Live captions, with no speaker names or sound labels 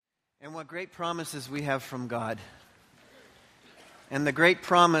And what great promises we have from God. And the great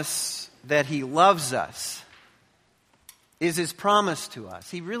promise that He loves us is His promise to us.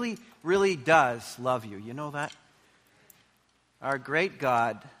 He really, really does love you. You know that? Our great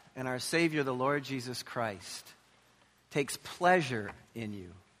God and our Savior, the Lord Jesus Christ, takes pleasure in you.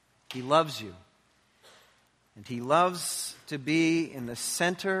 He loves you. And He loves to be in the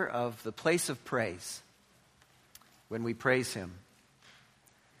center of the place of praise when we praise Him.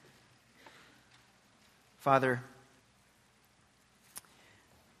 Father,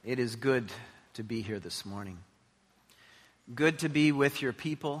 it is good to be here this morning. Good to be with your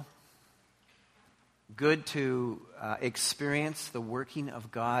people. Good to experience the working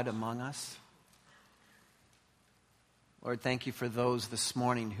of God among us. Lord, thank you for those this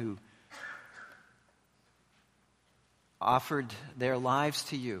morning who offered their lives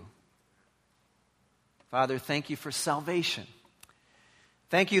to you. Father, thank you for salvation.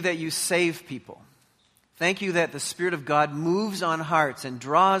 Thank you that you save people. Thank you that the Spirit of God moves on hearts and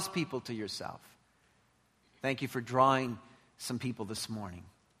draws people to yourself. Thank you for drawing some people this morning.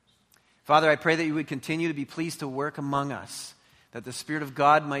 Father, I pray that you would continue to be pleased to work among us, that the Spirit of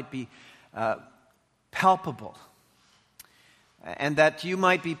God might be palpable, and that you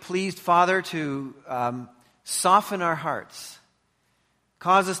might be pleased, Father, to soften our hearts,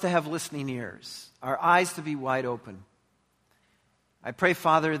 cause us to have listening ears, our eyes to be wide open. I pray,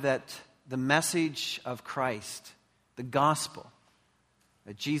 Father, that the message of Christ, the gospel,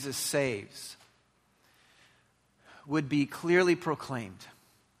 that Jesus saves, would be clearly proclaimed.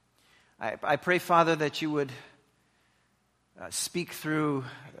 I pray, Father, that you would speak through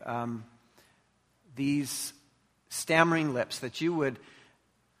these stammering lips, that you would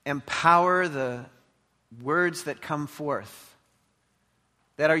empower the words that come forth,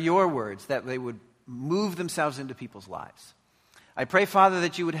 that are your words, that they would move themselves into people's lives. I pray, Father,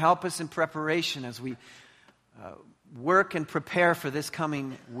 that you would help us in preparation as we work and prepare for this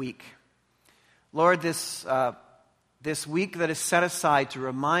coming week. Lord, this week that is set aside to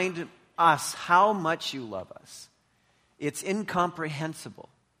remind us how much you love us, it's incomprehensible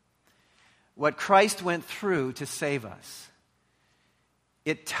what Christ went through to save us.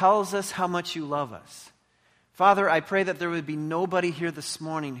 It tells us how much you love us. Father, I pray that there would be nobody here this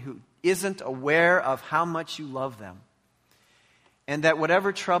morning who isn't aware of how much you love them. And that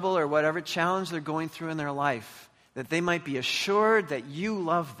whatever trouble or whatever challenge they're going through in their life, that they might be assured that you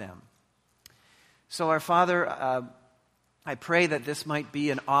love them. So our Father, I pray that this might be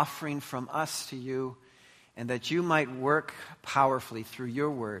an offering from us to you, and that you might work powerfully through your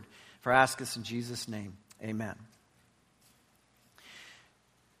word. For I ask this in Jesus' name, amen.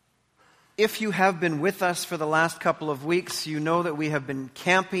 If you have been with us for the last couple of weeks, you know that we have been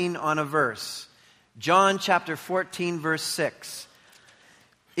camping on a verse. John chapter 14, verse 6.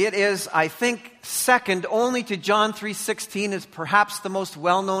 It is, I think, second only to John 3:16 is perhaps the most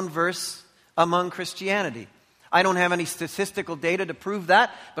well-known verse among Christianity. I don't have any statistical data to prove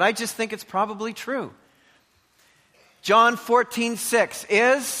that, but I just think it's probably true. John 14:6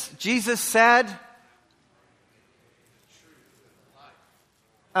 is, Jesus said,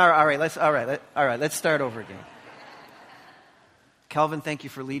 all right, let's start over again. Calvin, thank you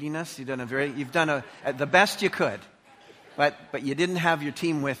for leading us. You've done the best you could, but you didn't have your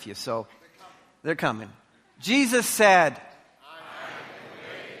team with you, so they're coming. Jesus said, "I am the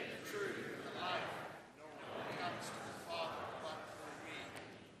way, the truth, and the life. No one comes to the Father but through me."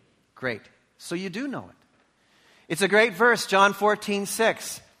 Great. So you do know it. It's a great verse, John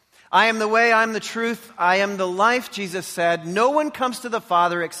 14:6. I am the way, I am the truth, I am the life, Jesus said. No one comes to the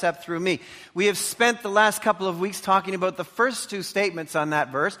Father except through me. We have spent the last couple of weeks talking about the first two statements on that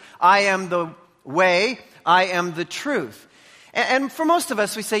verse. I am the way, I am the truth. And for most of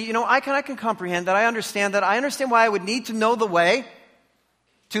us, we say, I can comprehend that, I understand why I would need to know the way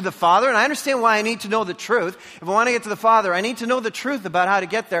to the Father, and I understand why I need to know the truth. If I want to get to the Father, I need to know the truth about how to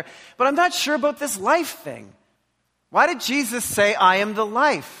get there. But I'm not sure about this life thing. Why did Jesus say, I am the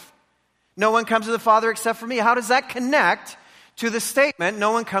life? No one comes to the Father except for me. How does that connect to the statement,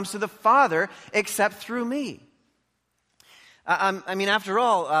 no one comes to the Father except through me? After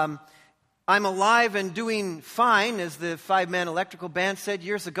all, I'm alive and doing fine, as the five-man electrical band said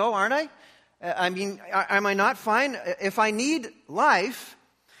years ago, aren't I? Am I not fine? If I need life,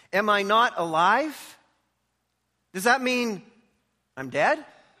 am I not alive? Does that mean I'm dead?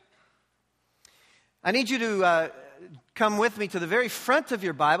 I need you to come with me to the very front of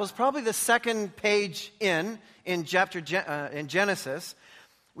your Bibles, probably the second page in Genesis.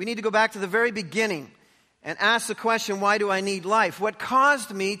 We need to go back to the very beginning and ask the question, why do I need life? What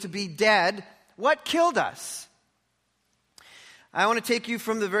caused me to be dead? What killed us? I want to take you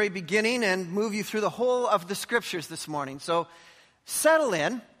from the very beginning and move you through the whole of the Scriptures this morning. So settle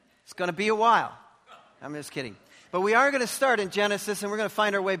in. It's going to be a while. I'm just kidding. But we are going to start in Genesis, and we're going to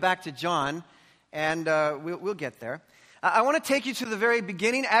find our way back to John, and we'll get there. I want to take you to the very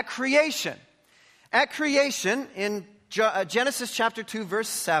beginning at creation. At creation, in Genesis chapter 2, verse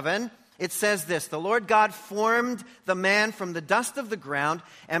 7, it says this: "The Lord God formed the man from the dust of the ground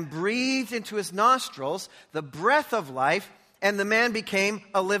and breathed into his nostrils the breath of life, and the man became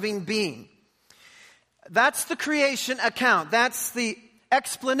a living being." That's the creation account. That's the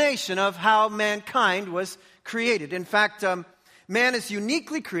explanation of how mankind was created. In fact, man is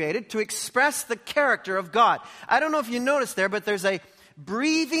uniquely created to express the character of God. I don't know if you noticed there, but there's a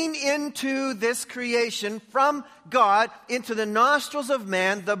breathing into this creation from God into the nostrils of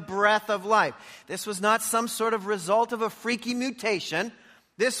man, the breath of life. This was not some sort of result of a freaky mutation.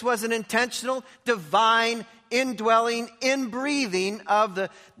 This was an intentional, divine, indwelling, inbreathing of the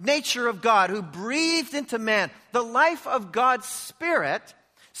nature of God, who breathed into man. The life of God's Spirit,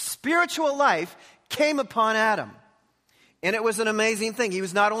 spiritual life, came upon Adam. And it was an amazing thing. He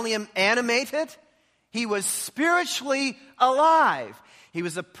was not only animated, he was spiritually alive. He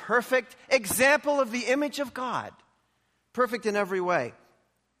was a perfect example of the image of God. Perfect in every way.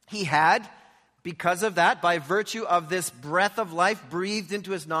 He had, because of that, by virtue of this breath of life breathed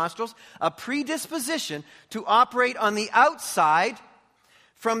into his nostrils, a predisposition to operate on the outside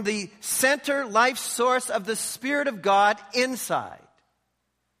from the center life source of the Spirit of God inside.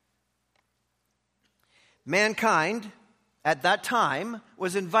 Mankind, at that time,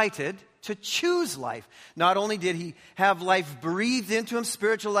 was invited to choose life. Not only did he have life breathed into him,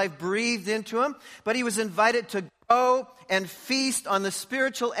 spiritual life breathed into him, but he was invited to go and feast on the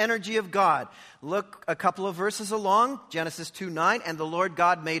spiritual energy of God. Look a couple of verses along, Genesis 2:9, "And the Lord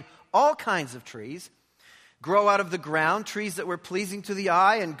God made all kinds of trees grow out of the ground, trees that were pleasing to the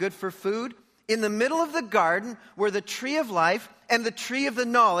eye and good for food. In the middle of the garden were the tree of life and the tree of the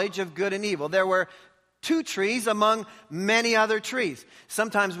knowledge of good and evil." There were two trees among many other trees.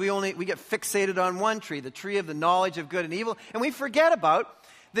 Sometimes we get fixated on one tree, the tree of the knowledge of good and evil, and we forget about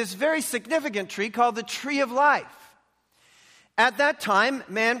this very significant tree called the tree of life. At that time,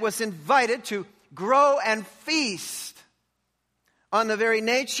 man was invited to grow and feast on the very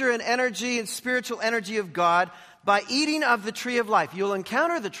nature and energy and spiritual energy of God by eating of the tree of life. You'll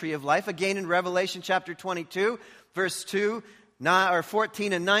encounter the tree of life again in Revelation chapter 22, verse 2,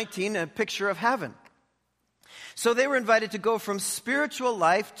 14 and 19, a picture of heaven. So they were invited to go from spiritual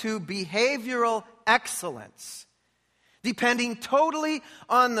life to behavioral excellence, depending totally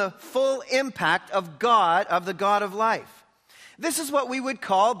on the full impact of God, of the God of life. This is what we would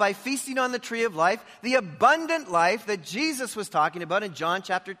call, by feasting on the tree of life, the abundant life that Jesus was talking about in John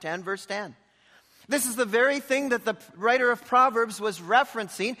chapter 10, verse 10. This is the very thing that the writer of Proverbs was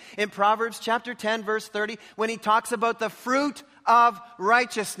referencing in Proverbs chapter 10, verse 30, when he talks about the fruit of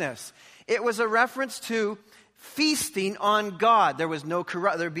righteousness. It was a reference to feasting on God. There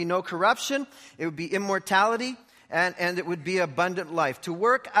would be no corruption. It would be immortality, and it would be abundant life. To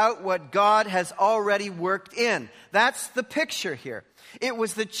work out what God has already worked in. That's the picture here. It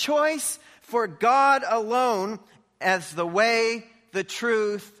was the choice for God alone as the way, the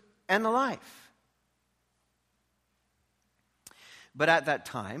truth, and the life. But at that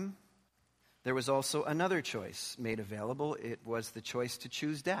time, there was also another choice made available. It was the choice to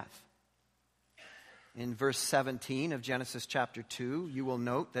choose death. In verse 17 of Genesis chapter 2, you will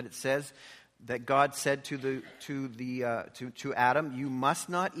note that it says that God said to Adam, "You must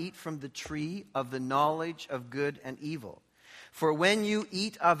not eat from the tree of the knowledge of good and evil, for when you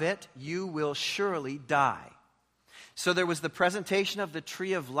eat of it, you will surely die." So there was the presentation of the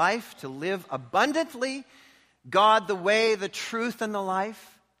tree of life to live abundantly, God the way, the truth, and the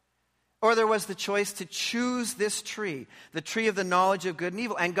life. Or there was the choice to choose this tree, the tree of the knowledge of good and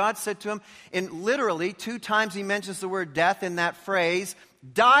evil. And God said to him, in literally 2 times he mentions the word death in that phrase,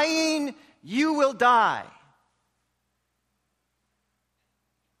 "Dying, you will die."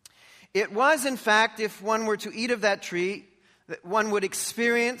 It was, in fact, if one were to eat of that tree, that one would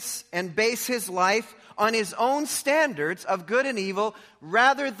experience and base his life on his own standards of good and evil,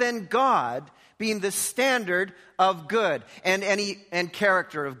 rather than God being the standard of good and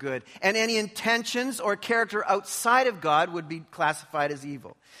character of good. And any intentions or character outside of God would be classified as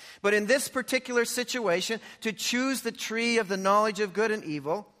evil. But in this particular situation, to choose the tree of the knowledge of good and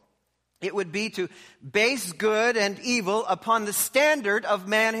evil, it would be to base good and evil upon the standard of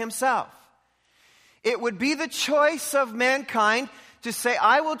man himself. It would be the choice of mankind to say,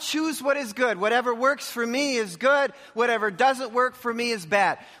 I will choose what is good. Whatever works for me is good. Whatever doesn't work for me is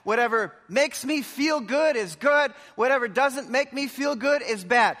bad. Whatever makes me feel good is good. Whatever doesn't make me feel good is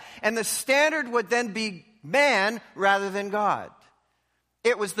bad. And the standard would then be man rather than God.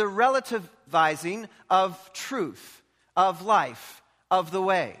 It was the relativizing of truth, of life, of the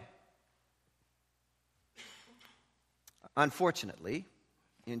way. Unfortunately,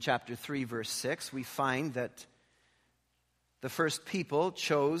 in chapter 3, verse 6, we find that the first people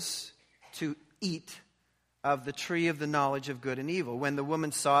chose to eat of the tree of the knowledge of good and evil. When the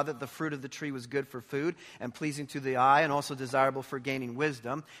woman saw that the fruit of the tree was good for food and pleasing to the eye and also desirable for gaining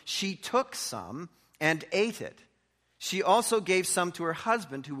wisdom, she took some and ate it. She also gave some to her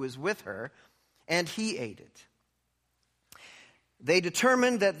husband who was with her, and he ate it. They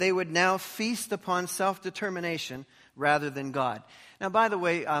determined that they would now feast upon self-determination rather than God. Now, by the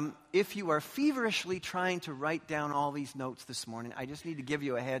way, if you are feverishly trying to write down all these notes this morning, I just need to give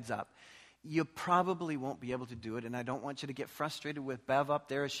you a heads up. You probably won't be able to do it, and I don't want you to get frustrated with Bev up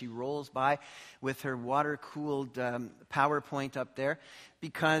there as she rolls by with her water-cooled PowerPoint up there,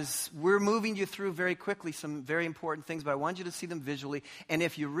 because we're moving you through very quickly some very important things, but I want you to see them visually. And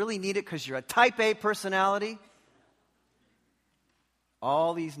if you really need it because you're a type A personality,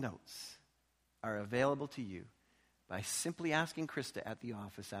 all these notes are available to you by simply asking Krista at the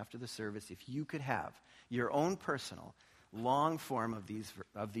office after the service if you could have your own personal long form of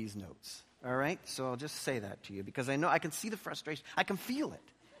these notes. All right? So I'll just say that to you because I know I can see the frustration. I can feel it.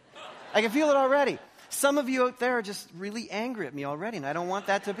 I can feel it already. Some of you out there are just really angry at me already, and I don't want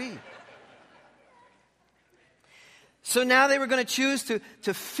that to be. So now they were going to choose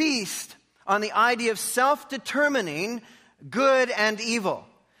to feast on the idea of self-determining good and evil.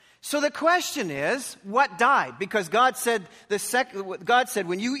 So the question is, what died? Because God said,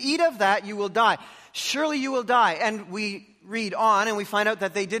 when you eat of that, you will die. Surely you will die. And we read on and we find out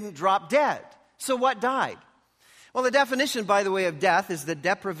that they didn't drop dead. So what died? Well, the definition, by the way, of death is the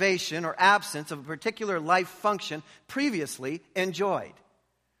deprivation or absence of a particular life function previously enjoyed.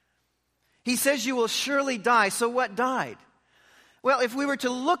 He says you will surely die. So what died? Well, if we were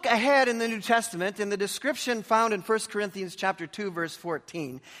to look ahead in the New Testament, in the description found in 1 Corinthians chapter 2, verse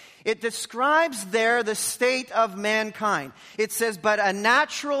 14, it describes there the state of mankind. It says, but a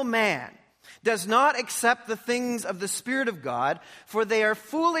natural man does not accept the things of the Spirit of God, for they are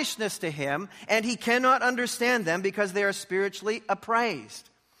foolishness to him, and he cannot understand them because they are spiritually appraised.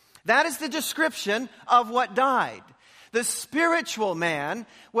 That is the description of what died. The spiritual man,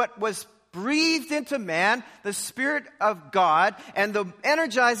 what was breathed into man, the Spirit of God, and the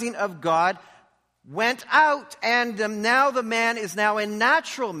energizing of God went out, and now the man is now a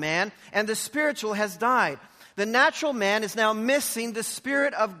natural man, and the spiritual has died. The natural man is now missing the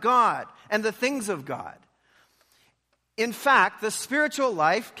Spirit of God and the things of God. In fact, the spiritual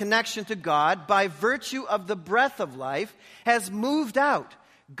life, connection to God, by virtue of the breath of life, has moved out.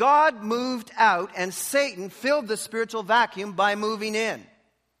 God moved out, and Satan filled the spiritual vacuum by moving in.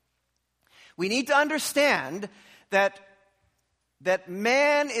 We need to understand that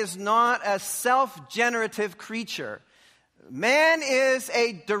man is not a self-generative creature. Man is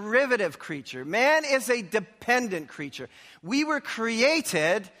a derivative creature. Man is a dependent creature. We were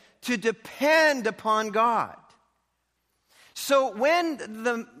created to depend upon God. So when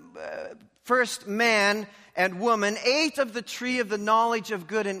the first man and woman ate of the tree of the knowledge of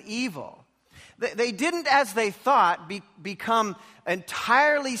good and evil, they didn't, as they thought, become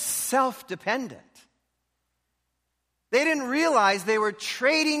entirely self-dependent. They didn't realize they were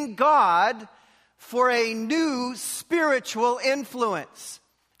trading God for a new spiritual influence.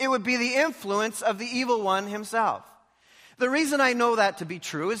 It would be the influence of the evil one himself. The reason I know that to be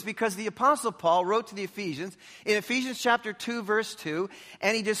true is because the Apostle Paul wrote to the Ephesians in Ephesians chapter 2, verse 2,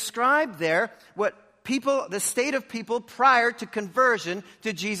 and he described there the state of people prior to conversion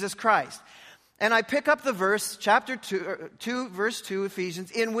to Jesus Christ. And I pick up the verse, chapter 2, verse 2,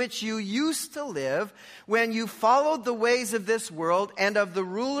 Ephesians, in which you used to live when you followed the ways of this world and of the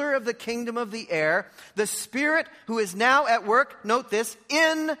ruler of the kingdom of the air, the Spirit who is now at work, note this,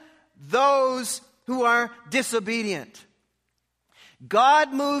 in those who are disobedient.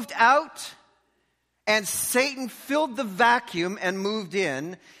 God moved out, and Satan filled the vacuum and moved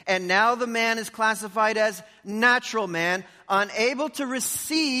in, and now the man is classified as natural man, unable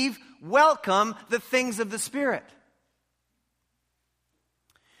to welcome the things of the Spirit.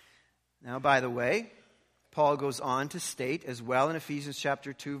 Now, by the way, Paul goes on to state as well in Ephesians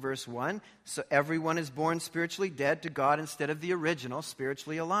chapter 2, verse 1, so everyone is born spiritually dead to God instead of the original,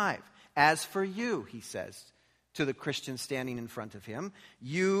 spiritually alive. As for you, he says to the Christian standing in front of him,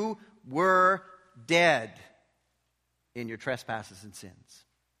 you were dead. in your trespasses and sins.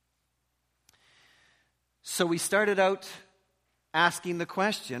 So we started out asking the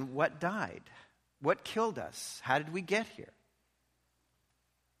question, what died? What killed us? How did we get here?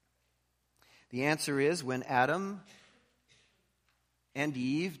 The answer is when Adam and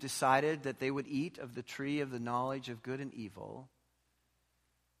Eve decided that they would eat of the tree of the knowledge of good and evil,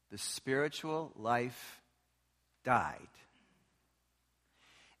 the spiritual life died.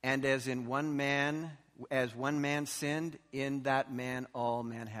 And as one man sinned, in that man all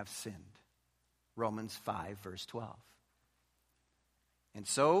men have sinned. Romans 5, verse 12. And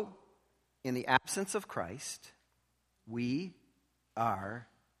so, in the absence of Christ, we are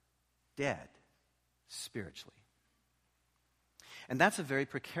dead spiritually. And that's a very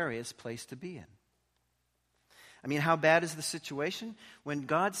precarious place to be in. I mean, how bad is the situation? When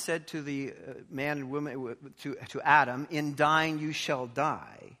God said to the man and woman, to Adam, "In dying you shall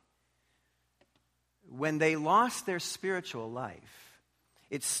die," when they lost their spiritual life,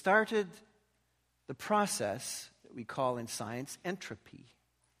 it started the process that we call in science entropy.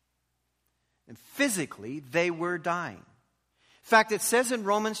 And physically, they were dying. In fact, it says in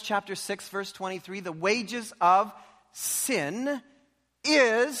Romans chapter 6, verse 23, the wages of sin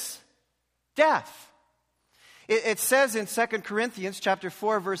is death. It says in 2 Corinthians chapter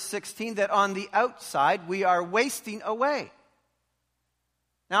 4, verse 16, that on the outside we are wasting away.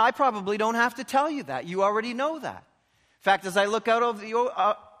 Now, I probably don't have to tell you that. You already know that. In fact, as I look out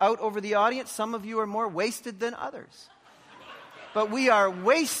over the audience, some of you are more wasted than others. But we are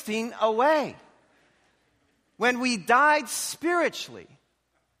wasting away. When we died spiritually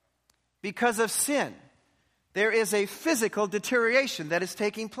because of sin, there is a physical deterioration that is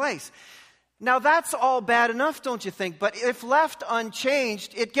taking place. Now, that's all bad enough, don't you think? But if left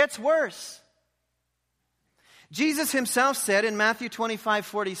unchanged, it gets worse. Jesus himself said in Matthew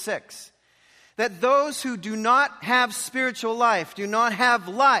 25:46, that those who do not have spiritual life, do not have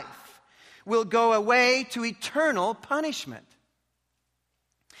life, will go away to eternal punishment.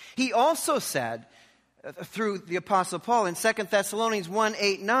 He also said, through the Apostle Paul in 2 Thessalonians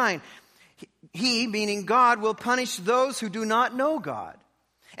 1:8-9, he, meaning God, will punish those who do not know God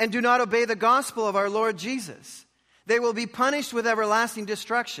and do not obey the gospel of our Lord Jesus. They will be punished with everlasting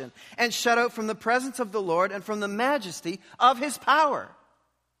destruction and shut out from the presence of the Lord and from the majesty of his power.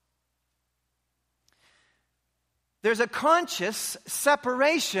 There's a conscious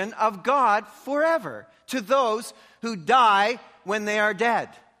separation of God forever to those who die when they are dead.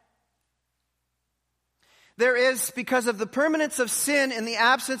 There is, because of the permanence of sin in the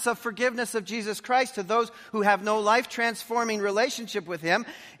absence of forgiveness of Jesus Christ to those who have no life-transforming relationship with him,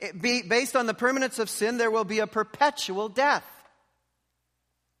 based on the permanence of sin, there will be a perpetual death.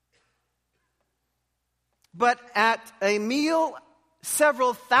 But at a meal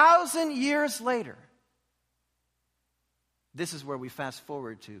several thousand years later, this is where we fast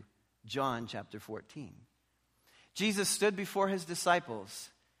forward to John chapter 14. Jesus stood before his disciples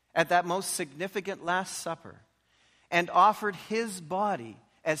at that most significant Last Supper and offered his body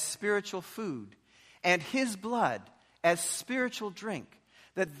as spiritual food and his blood as spiritual drink,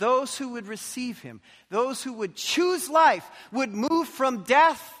 that those who would receive him, those who would choose life, would move from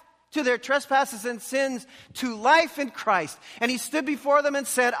death to their trespasses and sins to life in Christ. And he stood before them and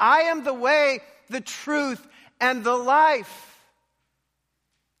said, "I am the way, the truth, and the life.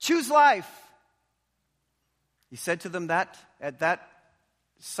 Choose life." He said to them that at that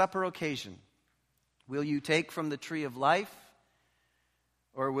supper occasion, "Will you take from the tree of life,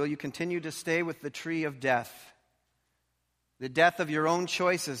 or will you continue to stay with the tree of death? The death of your own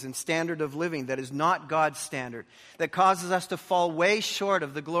choices and standard of living that is not God's standard, that causes us to fall way short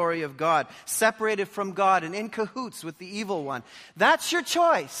of the glory of God, separated from God and in cahoots with the evil one. That's your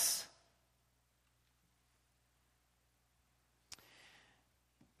choice."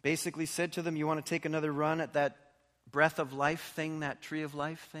 Basically said to them, "You want to take another run at that breath of life thing, that tree of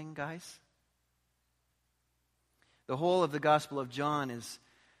life thing, guys?" The whole of the Gospel of John is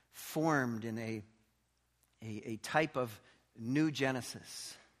formed in a type of new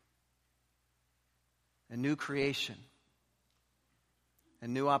Genesis, a new creation, a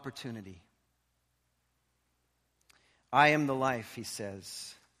new opportunity. I am the life, he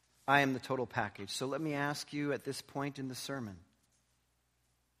says. I am the total package. So let me ask you at this point in the sermon,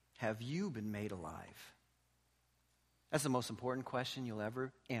 have you been made alive? That's the most important question you'll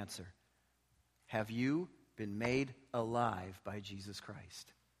ever answer. Have you been made alive by Jesus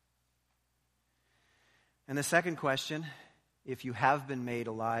Christ? And the second question, if you have been made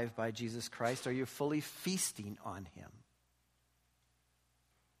alive by Jesus Christ, are you fully feasting on him?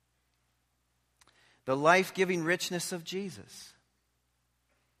 The life-giving richness of Jesus.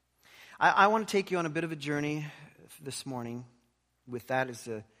 I want to take you on a bit of a journey this morning, with that as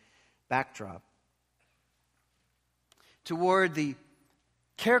a backdrop, toward the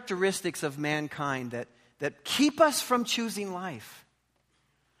characteristics of mankind that keep us from choosing life,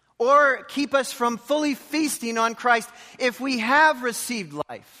 or keep us from fully feasting on Christ if we have received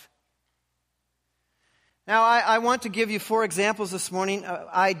life. Now, I want to give you 4 examples this morning,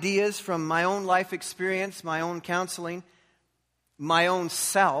 ideas from my own life experience, my own counseling, my own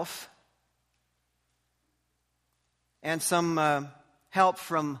self, and some help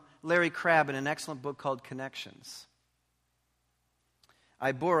from Larry Crabb in an excellent book called Connections.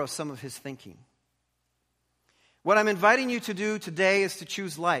 I borrow some of his thinking. What I'm inviting you to do today is to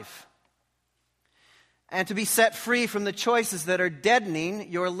choose life and to be set free from the choices that are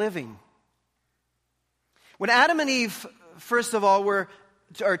deadening your living. When Adam and Eve, first of all,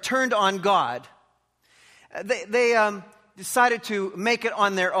 turned on God, they decided to make it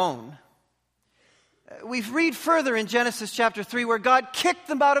on their own. We read further in Genesis chapter 3 where God kicked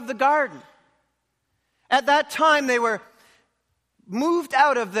them out of the garden. At that time, they were moved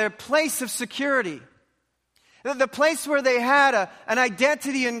out of their place of security, the place where they had an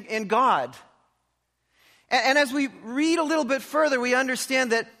identity in God. And as we read a little bit further, we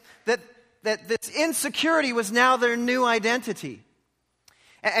understand that this insecurity was now their new identity.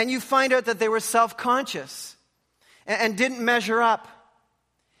 And you find out that they were self-conscious and didn't measure up.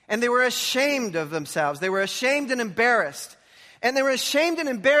 And they were ashamed of themselves. They were ashamed and embarrassed. And they were ashamed and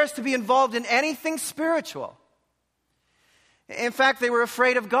embarrassed to be involved in anything spiritual. In fact, they were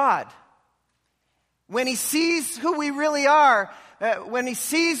afraid of God. When He sees who we really are, when He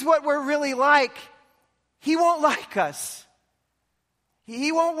sees what we're really like, He won't like us.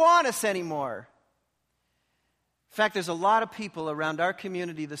 He won't want us anymore. In fact, there's a lot of people around our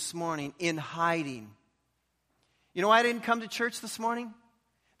community this morning in hiding. You know why they didn't come to church this morning?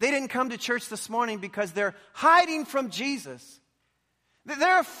 They didn't come to church this morning because they're hiding from Jesus.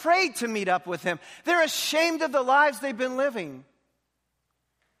 They're afraid to meet up with Him. They're ashamed of the lives they've been living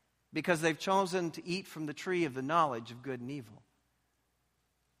because they've chosen to eat from the tree of the knowledge of good and evil.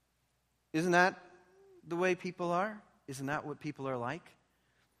 Isn't that the way people are? Isn't that what people are like?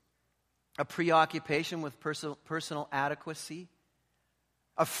 A preoccupation with personal adequacy,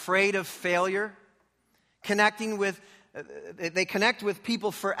 afraid of failure, they connect with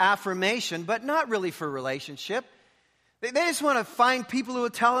people for affirmation, but not really for relationship. They just want to find people who will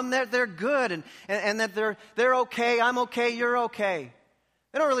tell them that they're good and that they're okay, I'm okay, you're okay.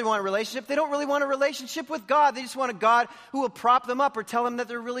 They don't really want a relationship. They don't really want a relationship with God. They just want a God who will prop them up or tell them that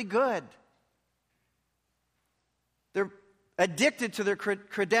they're really good. They're addicted to their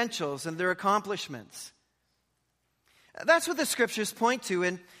credentials and their accomplishments. That's what the Scriptures point to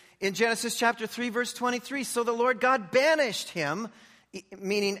in Genesis chapter 3, verse 23. So the Lord God banished him,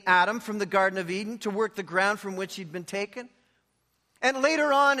 meaning Adam, from the Garden of Eden to work the ground from which he'd been taken. And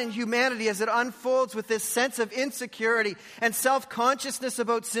later on in humanity, as it unfolds with this sense of insecurity and self-consciousness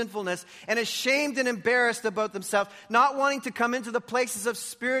about sinfulness and ashamed and embarrassed about themselves, not wanting to come into the places of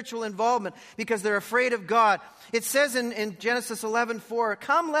spiritual involvement because they're afraid of God. It says in Genesis 11:4,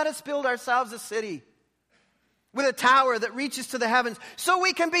 "Come, let us build ourselves a city with a tower that reaches to the heavens so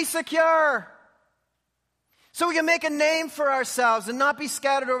we can be secure. So we can make a name for ourselves and not be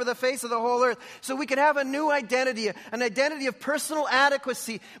scattered over the face of the whole earth. So we can have a new identity, an identity of personal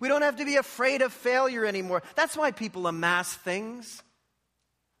adequacy. We don't have to be afraid of failure anymore." That's why people amass things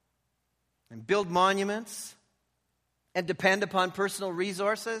and build monuments and depend upon personal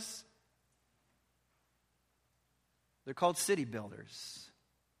resources. They're called city builders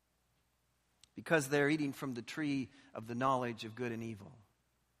because they're eating from the tree of the knowledge of good and evil.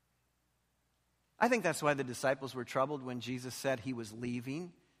 I think that's why the disciples were troubled when Jesus said He was leaving,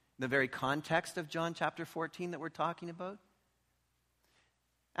 in the very context of John chapter 14 that we're talking about.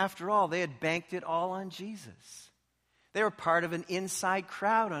 After all, they had banked it all on Jesus. They were part of an inside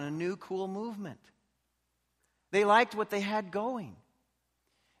crowd on a new cool movement. They liked what they had going.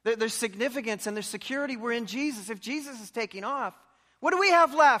 Their significance and their security were in Jesus. If Jesus is taking off, what do we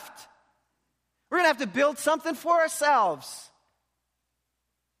have left? We're going to have to build something for ourselves.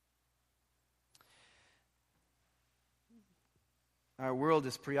 Our world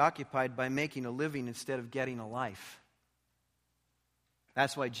is preoccupied by making a living instead of getting a life.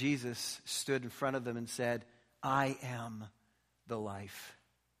 That's why Jesus stood in front of them and said, "I am the life."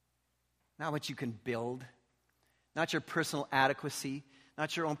 Not what you can build, not your personal adequacy,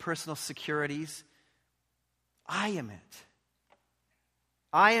 not your own personal securities. I am it.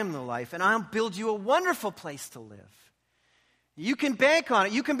 I am the life, and I'll build you a wonderful place to live. You can bank on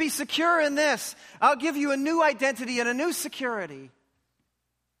it. You can be secure in this. I'll give you a new identity and a new security.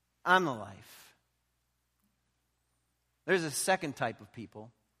 I'm the life. There's a second type of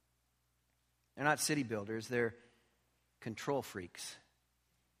people. They're not city builders. They're control freaks.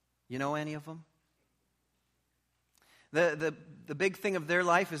 You know any of them? The big thing of their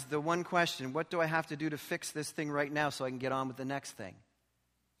life is the one question: what do I have to do to fix this thing right now so I can get on with the next thing?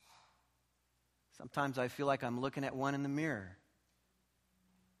 Sometimes I feel like I'm looking at one in the mirror.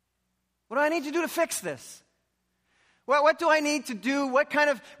 What do I need to do to fix this? What do I need to do? What kind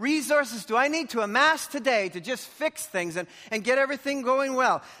of resources do I need to amass today to just fix things and get everything going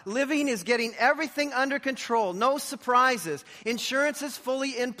well? Living is getting everything under control. No surprises. Insurance is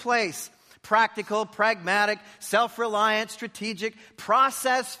fully in place. Practical, pragmatic, self-reliant, strategic,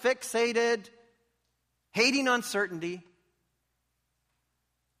 process-fixated, hating uncertainty.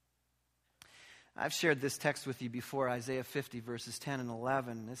 I've shared this text with you before, Isaiah 50, verses 10 and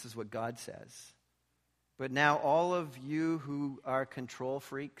 11. This is what God says. But now all of you who are control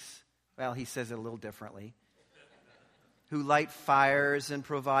freaks, well, he says it a little differently, who light fires and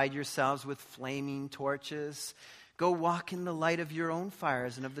provide yourselves with flaming torches, go walk in the light of your own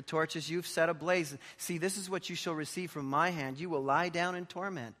fires and of the torches you've set ablaze. See, this is what you shall receive from my hand. You will lie down in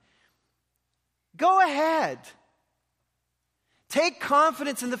torment. Go ahead. Take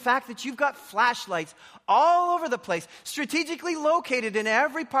confidence in the fact that you've got flashlights all over the place, strategically located in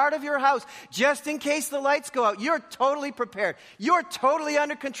every part of your house, just in case the lights go out. You're totally prepared. You're totally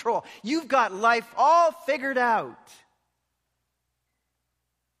under control. You've got life all figured out.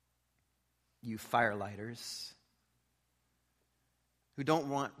 You firelighters who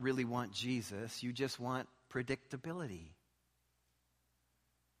don't really want Jesus, you just want predictability.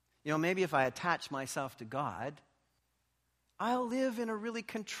 You know, maybe if I attach myself to God, I'll live in a really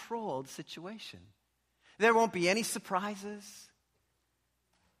controlled situation. There won't be any surprises.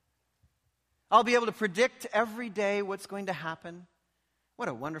 I'll be able to predict every day what's going to happen. What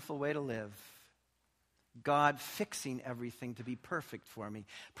a wonderful way to live. God fixing everything to be perfect for me.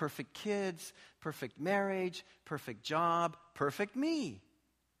 Perfect kids, perfect marriage, perfect job, perfect me.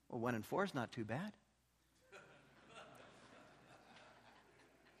 Well, 1 and 4 is not too bad.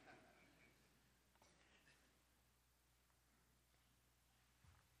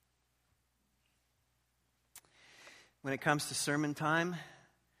 When it comes to sermon time,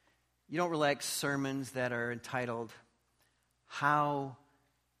 you don't really like sermons that are entitled, How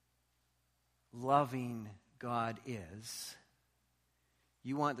Loving God Is.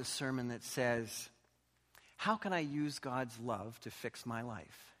 You want the sermon that says, how can I use God's love to fix my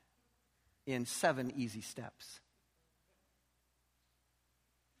life in 7 easy steps?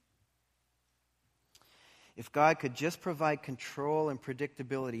 If God could just provide control and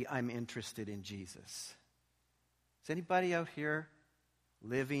predictability, I'm interested in Jesus. Is anybody out here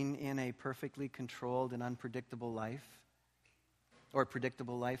living in a perfectly controlled and unpredictable life? Or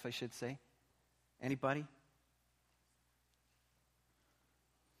predictable life, I should say. Anybody?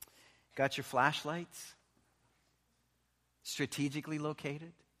 Got your flashlights? Strategically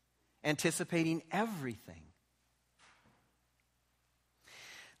located? Anticipating everything?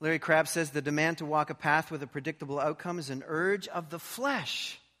 Larry Crabb says the demand to walk a path with a predictable outcome is an urge of the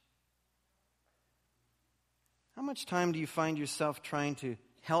flesh. How much time do you find yourself trying to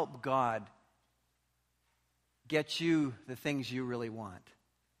help God get you the things you really want?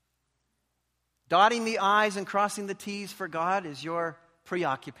 Dotting the I's and crossing the T's for God is your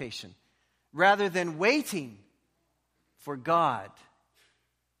preoccupation, rather than waiting for God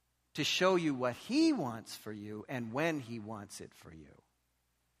to show you what He wants for you and when He wants it for you.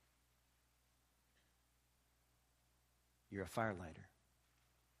 You're a firelighter.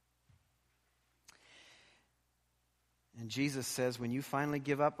 And Jesus says, when you finally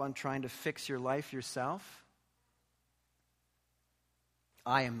give up on trying to fix your life yourself,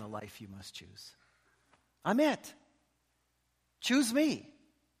 I am the life you must choose. I'm it. Choose me.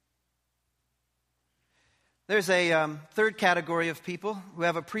 There's a third category of people who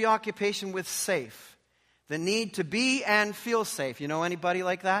have a preoccupation with safe, the need to be and feel safe. You know anybody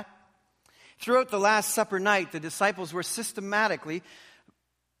like that? Throughout the Last Supper night, the disciples were systematically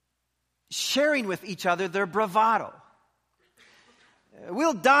sharing with each other their bravado.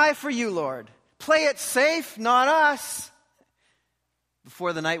 We'll die for you, Lord. Play it safe, not us.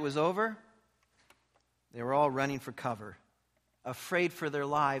 Before the night was over, they were all running for cover, afraid for their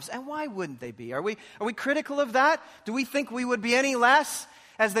lives. And why wouldn't they be? Are we critical of that? Do we think we would be any less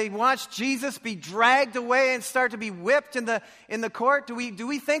as they watched Jesus be dragged away and start to be whipped in the court? Do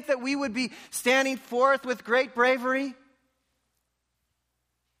we think that we would be standing forth with great bravery?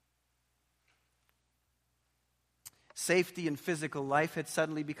 Safety and physical life had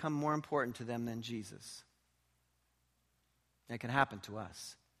suddenly become more important to them than Jesus. It can happen to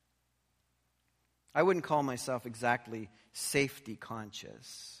us. I wouldn't call myself exactly safety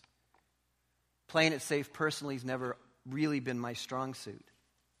conscious. Playing it safe personally has never really been my strong suit. In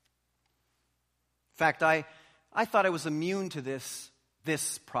fact, I thought I was immune to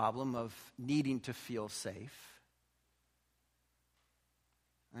this problem of needing to feel safe.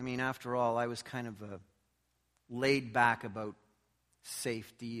 I mean, after all, I was kind of laid back about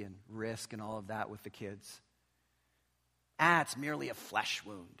safety and risk and all of that with the kids. It's merely a flesh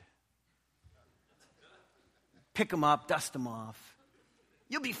wound. Pick them up, dust them off.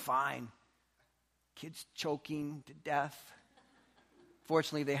 You'll be fine. Kids choking to death.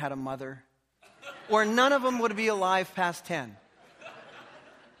 Fortunately, they had a mother. Or none of them would be alive past 10.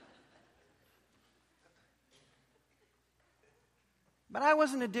 But I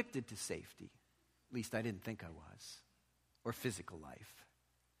wasn't addicted to safety. At least I didn't think I was. Or physical life.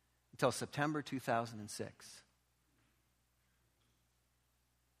 Until September 2006.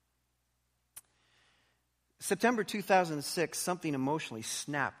 September 2006, something emotionally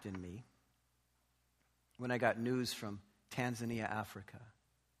snapped in me when I got news from Tanzania, Africa,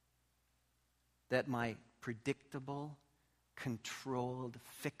 that my predictable, controlled,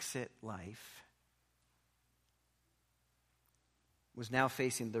 fix-it life was now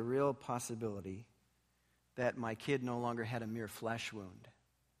facing the real possibility that my kid no longer had a mere flesh wound,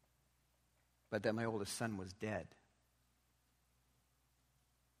 but that my oldest son was dead.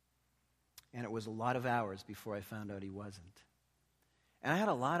 And it was a lot of hours before I found out he wasn't. And I had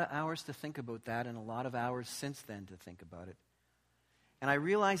a lot of hours to think about that and a lot of hours since then to think about it. And I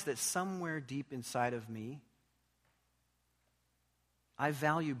realized that somewhere deep inside of me, I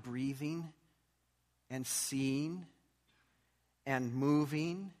value breathing and seeing and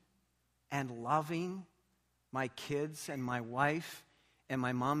moving and loving my kids and my wife and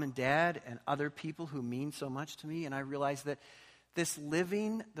my mom and dad and other people who mean so much to me. And I realized that this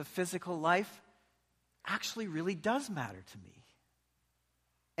living the physical life actually really does matter to me.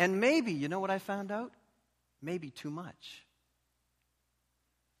 And maybe, you know what I found out? Maybe too much.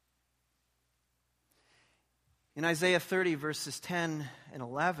 In Isaiah 30, verses 10 and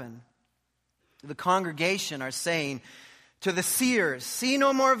 11, the congregation are saying to the seers, see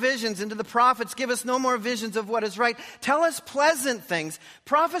no more visions, and to the prophets, give us no more visions of what is right. Tell us pleasant things.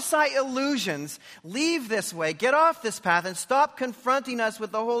 Prophesy illusions. Leave this way. Get off this path and stop confronting us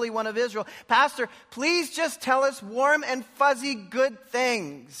with the Holy One of Israel. Pastor, please just tell us warm and fuzzy good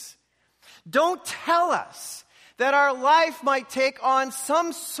things. Don't tell us that our life might take on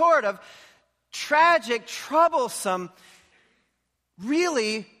some sort of tragic, troublesome,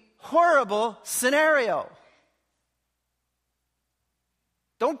 really horrible scenario.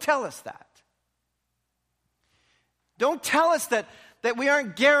 Don't tell us that. Don't tell us that we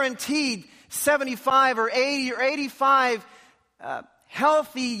aren't guaranteed 75 or 80 or 85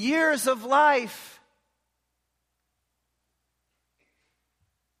 healthy years of life.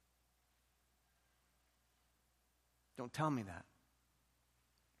 Don't tell me that.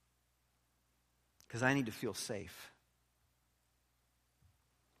 Because I need to feel safe.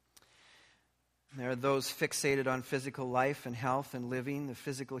 There are those fixated on physical life and health and living. The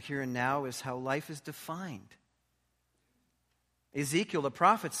physical here and now is how life is defined. Ezekiel, the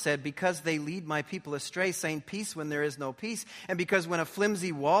prophet, said, because they lead my people astray, saying peace when there is no peace, and because when a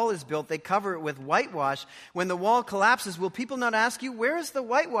flimsy wall is built, they cover it with whitewash. When the wall collapses, will people not ask you, where is the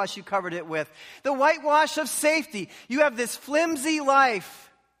whitewash you covered it with? The whitewash of safety. You have this flimsy life.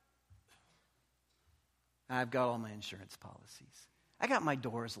 I've got all my insurance policies. I got my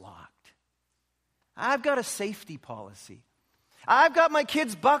doors locked. I've got a safety policy. I've got my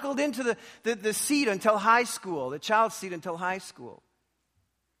kids buckled into the seat until high school, the child's seat until high school.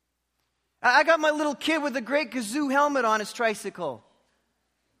 I got my little kid with the great kazoo helmet on his tricycle.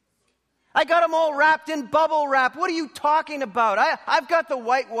 I got him all wrapped in bubble wrap. What are you talking about? I've got the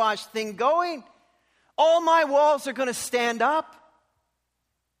whitewash thing going. All my walls are going to stand up.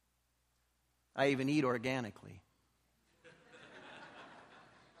 I even eat organically.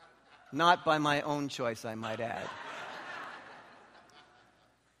 Not by my own choice, I might add.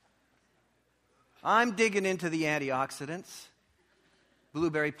 I'm digging into the antioxidants.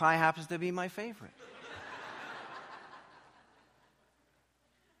 Blueberry pie happens to be my favorite.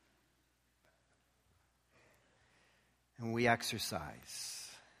 And we exercise,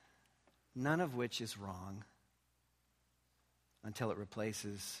 none of which is wrong until it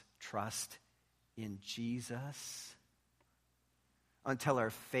replaces trust in Jesus, until our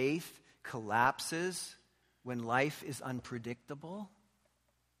faith collapses when life is unpredictable.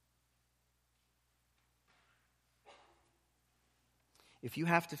 If you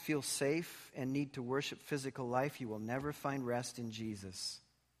have to feel safe and need to worship physical life, you will never find rest in Jesus.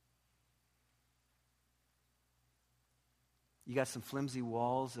 You got some flimsy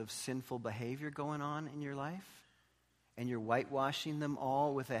walls of sinful behavior going on in your life, and you're whitewashing them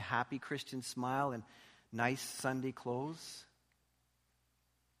all with a happy Christian smile and nice Sunday clothes.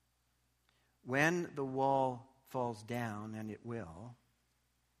 When the wall falls down, and it will,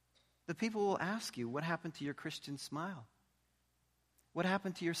 the people will ask you, what happened to your Christian smile? What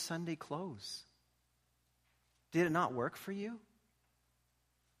happened to your Sunday clothes? Did it not work for you?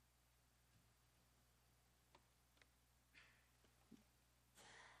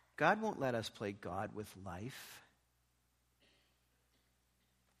 God won't let us play God with life.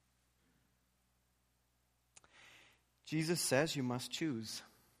 Jesus says you must choose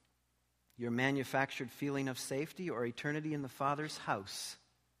your manufactured feeling of safety or eternity in the Father's house.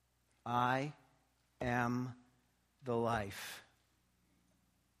 I am the life.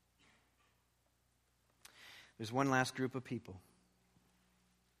 There's one last group of people.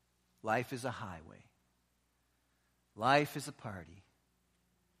 Life is a highway. Life is a party.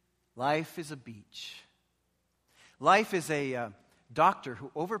 Life is a beach. Life is a doctor who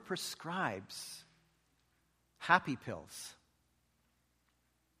overprescribes happy pills.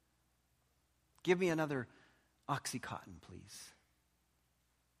 Give me another Oxycontin, please.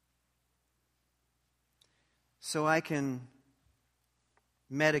 So I can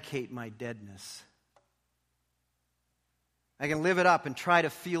medicate my deadness. I can live it up and try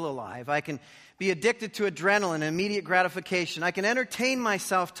to feel alive. I can be addicted to adrenaline and immediate gratification. I can entertain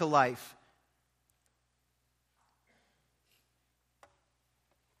myself to life.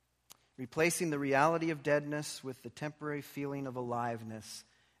 Replacing the reality of deadness with the temporary feeling of aliveness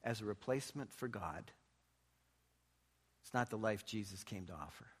as a replacement for God. It's not the life Jesus came to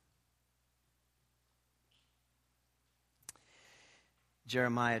offer.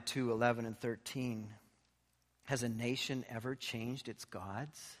 Jeremiah 2:11 and 13. Has a nation ever changed its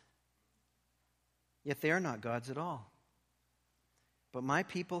gods? Yet they are not gods at all. But my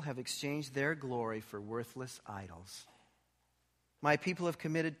people have exchanged their glory for worthless idols. My people have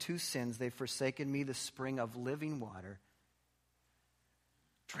committed two sins. They've forsaken me, the spring of living water.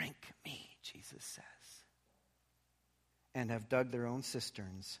 Drink me, Jesus says. And have dug their own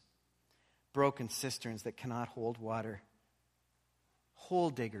cisterns, broken cisterns that cannot hold water. Hole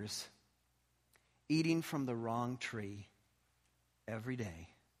diggers, eating from the wrong tree every day.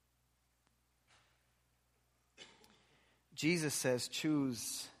 Jesus says,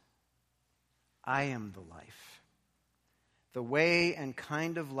 choose, I am the life. The way and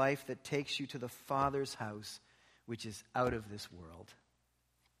kind of life that takes you to the Father's house, which is out of this world.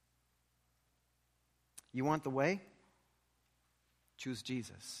 You want the way? Choose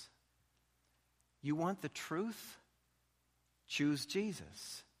Jesus. You want the truth? Choose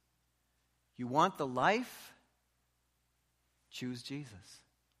Jesus. You want the life? Choose Jesus.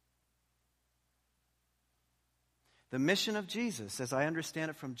 The mission of Jesus, as I understand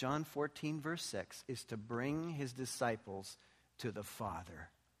it from John 14, verse 6, is to bring his disciples to the Father,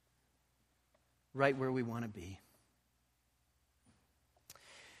 right where we want to be.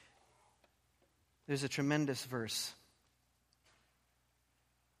 There's a tremendous verse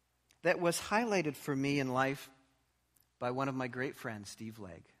that was highlighted for me in life by one of my great friends, Steve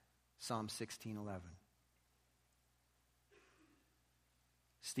Legg, Psalm 16:11.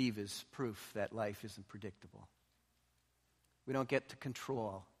 Steve is proof that life isn't predictable. We don't get to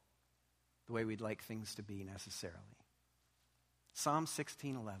control the way we'd like things to be necessarily. Psalm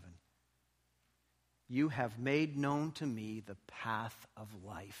 16:11. You have made known to me the path of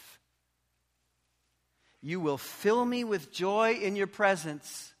life. You will fill me with joy in your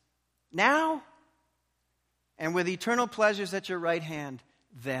presence now and with eternal pleasures at your right hand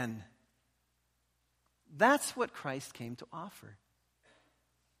then. That's what Christ came to offer.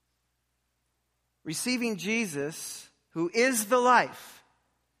 Receiving Jesus, who is the life,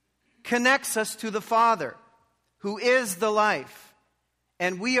 connects us to the Father, who is the life.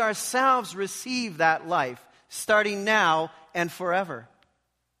 And we ourselves receive that life, starting now and forever.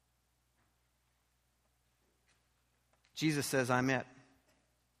 Jesus says, I'm it.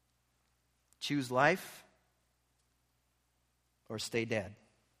 Choose life or stay dead.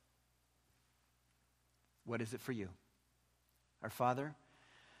 What is it for you? Our Father,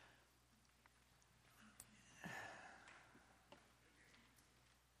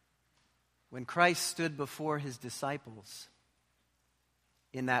 when Christ stood before his disciples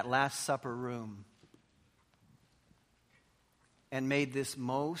in that Last Supper room and made this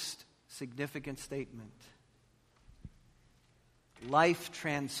most significant statement,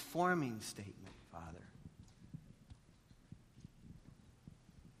 life-transforming statement, Father,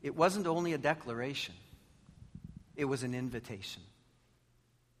 it wasn't only a declaration, it was an invitation.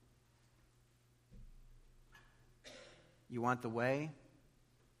 You want the way?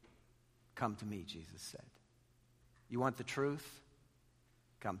 Come to me, Jesus said. You want the truth?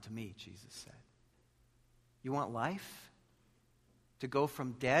 Come to me, Jesus said. You want life? To go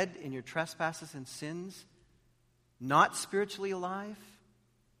from dead in your trespasses and sins, not spiritually alive,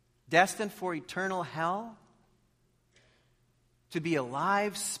 destined for eternal hell, to be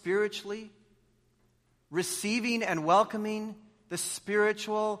alive spiritually, receiving and welcoming the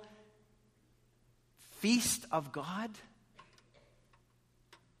spiritual feast of God?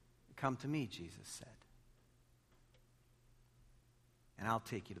 Come to me, Jesus said, and I'll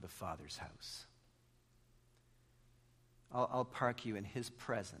take you to the Father's house. I'll park you in His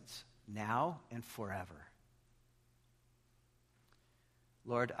presence now and forever.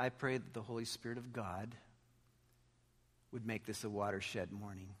 Lord, I pray that the Holy Spirit of God would make this a watershed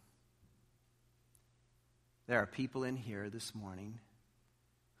morning. There are people in here this morning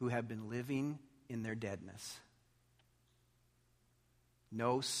who have been living in their deadness.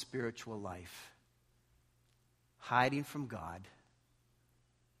 No spiritual life. Hiding from God.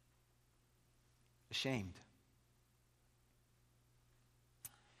 Ashamed.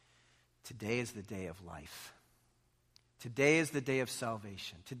 Today is the day of life. Today is the day of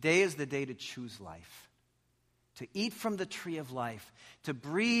salvation. Today is the day to choose life. To eat from the tree of life. To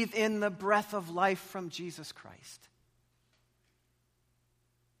breathe in the breath of life from Jesus Christ.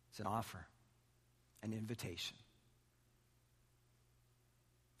 It's an offer, an invitation.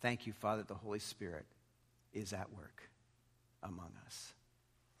 Thank you, Father, that the Holy Spirit is at work among us.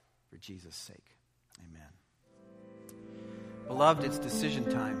 For Jesus' sake, amen. Beloved, it's decision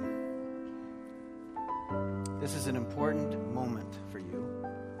time. This is an important moment for you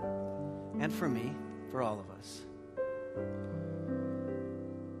and for me, for all of us.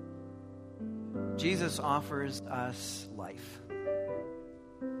 Jesus offers us life.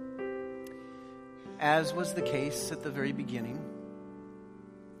 As was the case at the very beginning,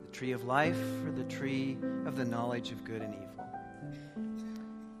 the tree of life or the tree of the knowledge of good and evil.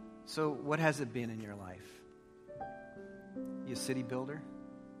 So what has it been in your life? You a city builder?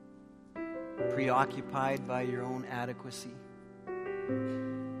 Preoccupied by your own adequacy? Are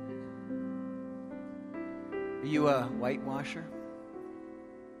you a whitewasher?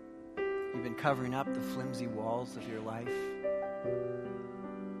 You've been covering up the flimsy walls of your life?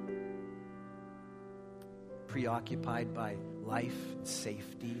 Preoccupied by life and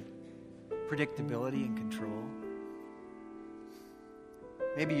safety, predictability and control?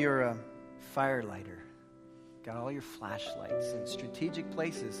 Maybe you're a firelighter. Got all your flashlights in strategic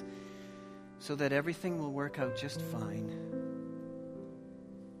places so that everything will work out just fine.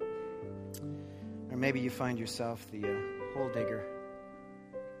 Or maybe you find yourself the hole digger.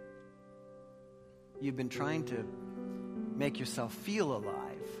 You've been trying to make yourself feel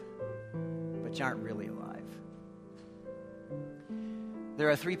alive, but you aren't really alive.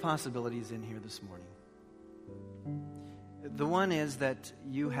 There are three possibilities in here this morning. The one is that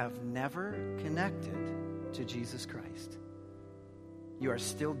you have never connected to Jesus Christ. You are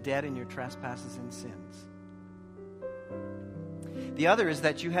still dead in your trespasses and sins. The other is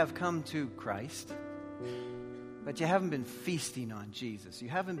that you have come to Christ, but you haven't been feasting on Jesus. You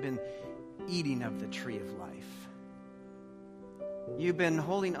haven't been eating of the tree of life. You've been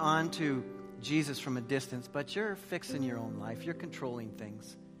holding on to Jesus from a distance, but you're fixing your own life. You're controlling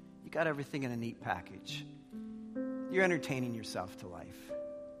things. You got everything in a neat package. You're entertaining yourself to life.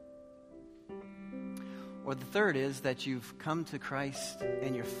 Or the third is that you've come to Christ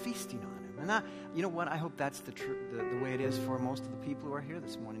and you're feasting on Him. And you know what? I hope that's the way it is for most of the people who are here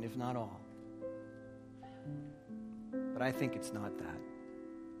this morning, if not all. But I think it's not that.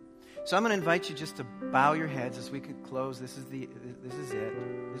 So I'm going to invite you just to bow your heads as we can close. This is it.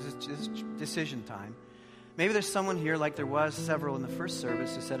 This is just decision time. Maybe there's someone here, like there was several in the first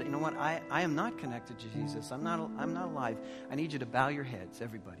service, who said, you know what, I am not connected to Jesus. I'm not alive. I need you to bow your heads,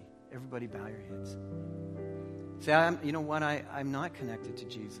 everybody. Everybody bow your heads. Say, you know what, I'm not connected to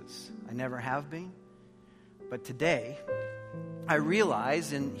Jesus. I never have been. But today, I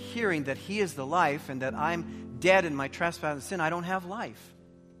realize in hearing that He is the life and that I'm dead in my trespass and sin, I don't have life.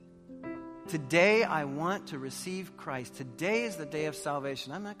 Today, I want to receive Christ. Today is the day of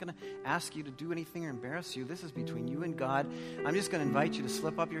salvation. I'm not going to ask you to do anything or embarrass you. This is between you and God. I'm just going to invite you to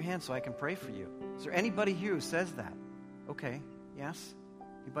slip up your hand so I can pray for you. Is there anybody here who says that? Okay. Yes?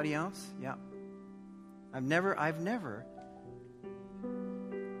 Anybody else? Yeah. I've never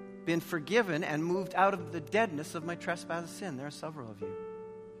been forgiven and moved out of the deadness of my trespass and sin. There are several of you.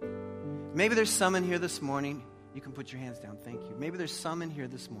 Maybe there's some in here this morning. You can put your hands down. Thank you. Maybe there's some in here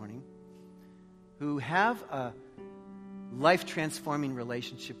this morning who have a life-transforming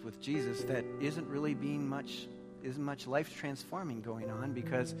relationship with Jesus that isn't really being much isn't much life transforming going on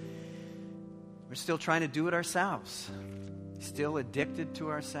because we're still trying to do it ourselves. Still addicted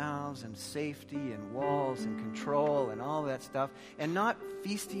to ourselves and safety and walls and control and all that stuff, and not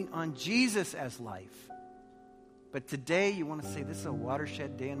feasting on Jesus as life. But today you want to say, this is a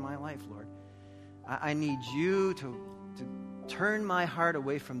watershed day in my life, Lord. I need you to turn my heart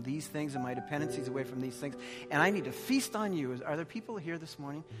away from these things and my dependencies away from these things, and I need to feast on you. Are there people here this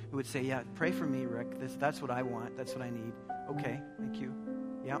morning who would say, yeah, pray for me, Rick. That's what I want. That's what I need. Okay, thank you.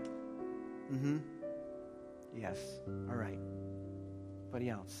 Yep. Mm-hmm. Yes. All right. Anybody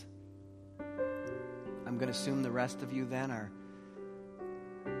else? I'm going to assume the rest of you then are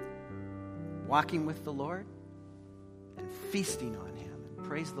walking with the Lord and feasting on him. And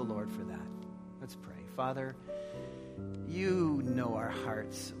praise the Lord for that. Let's pray. Father, you know our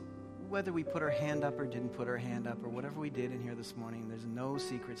hearts. Whether we put our hand up or didn't put our hand up or whatever we did in here this morning, there's no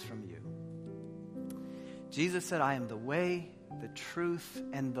secrets from you. Jesus said, I am the way, the truth,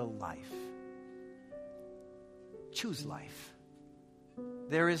 and the life. Choose life.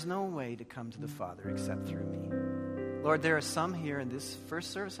 There is no way to come to the Father except through me. Lord, there are some here in this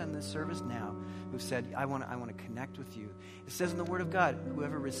first service and this service now who've said, I want to connect with you. It says in the Word of God,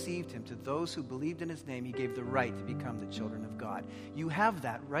 whoever received him, to those who believed in his name, he gave the right to become the children of God. You have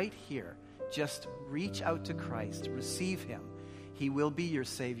that right here. Just reach out to Christ. Receive him. He will be your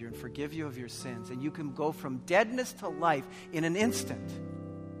Savior and forgive you of your sins. And you can go from deadness to life in an instant.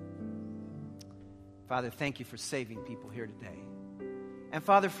 Father, thank you for saving people here today. And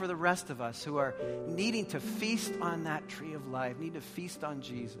Father, for the rest of us who are needing to feast on that tree of life, need to feast on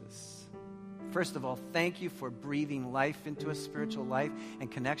Jesus. First of all, thank you for breathing life into a spiritual life and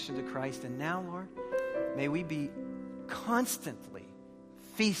connection to Christ. And now, Lord, may we be constantly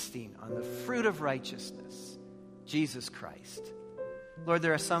feasting on the fruit of righteousness, Jesus Christ. Lord,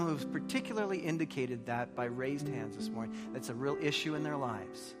 there are some who've particularly indicated that by raised hands this morning. That's a real issue in their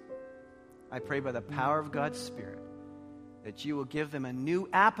lives. I pray by the power of God's Spirit that you will give them a new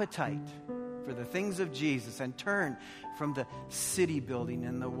appetite for the things of Jesus and turn from the city building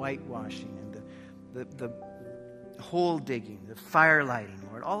and the whitewashing and the hole digging, the fire lighting,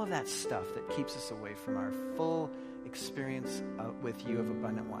 Lord, all of that stuff that keeps us away from our full experience with you of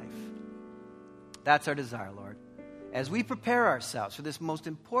abundant life. That's our desire, Lord. As we prepare ourselves for this most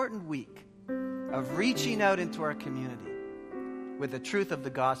important week of reaching out into our community with the truth of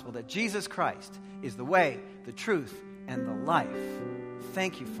the gospel, that Jesus Christ is the way, the truth, and the life.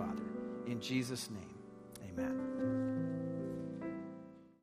 Thank you, Father. In Jesus' name, amen.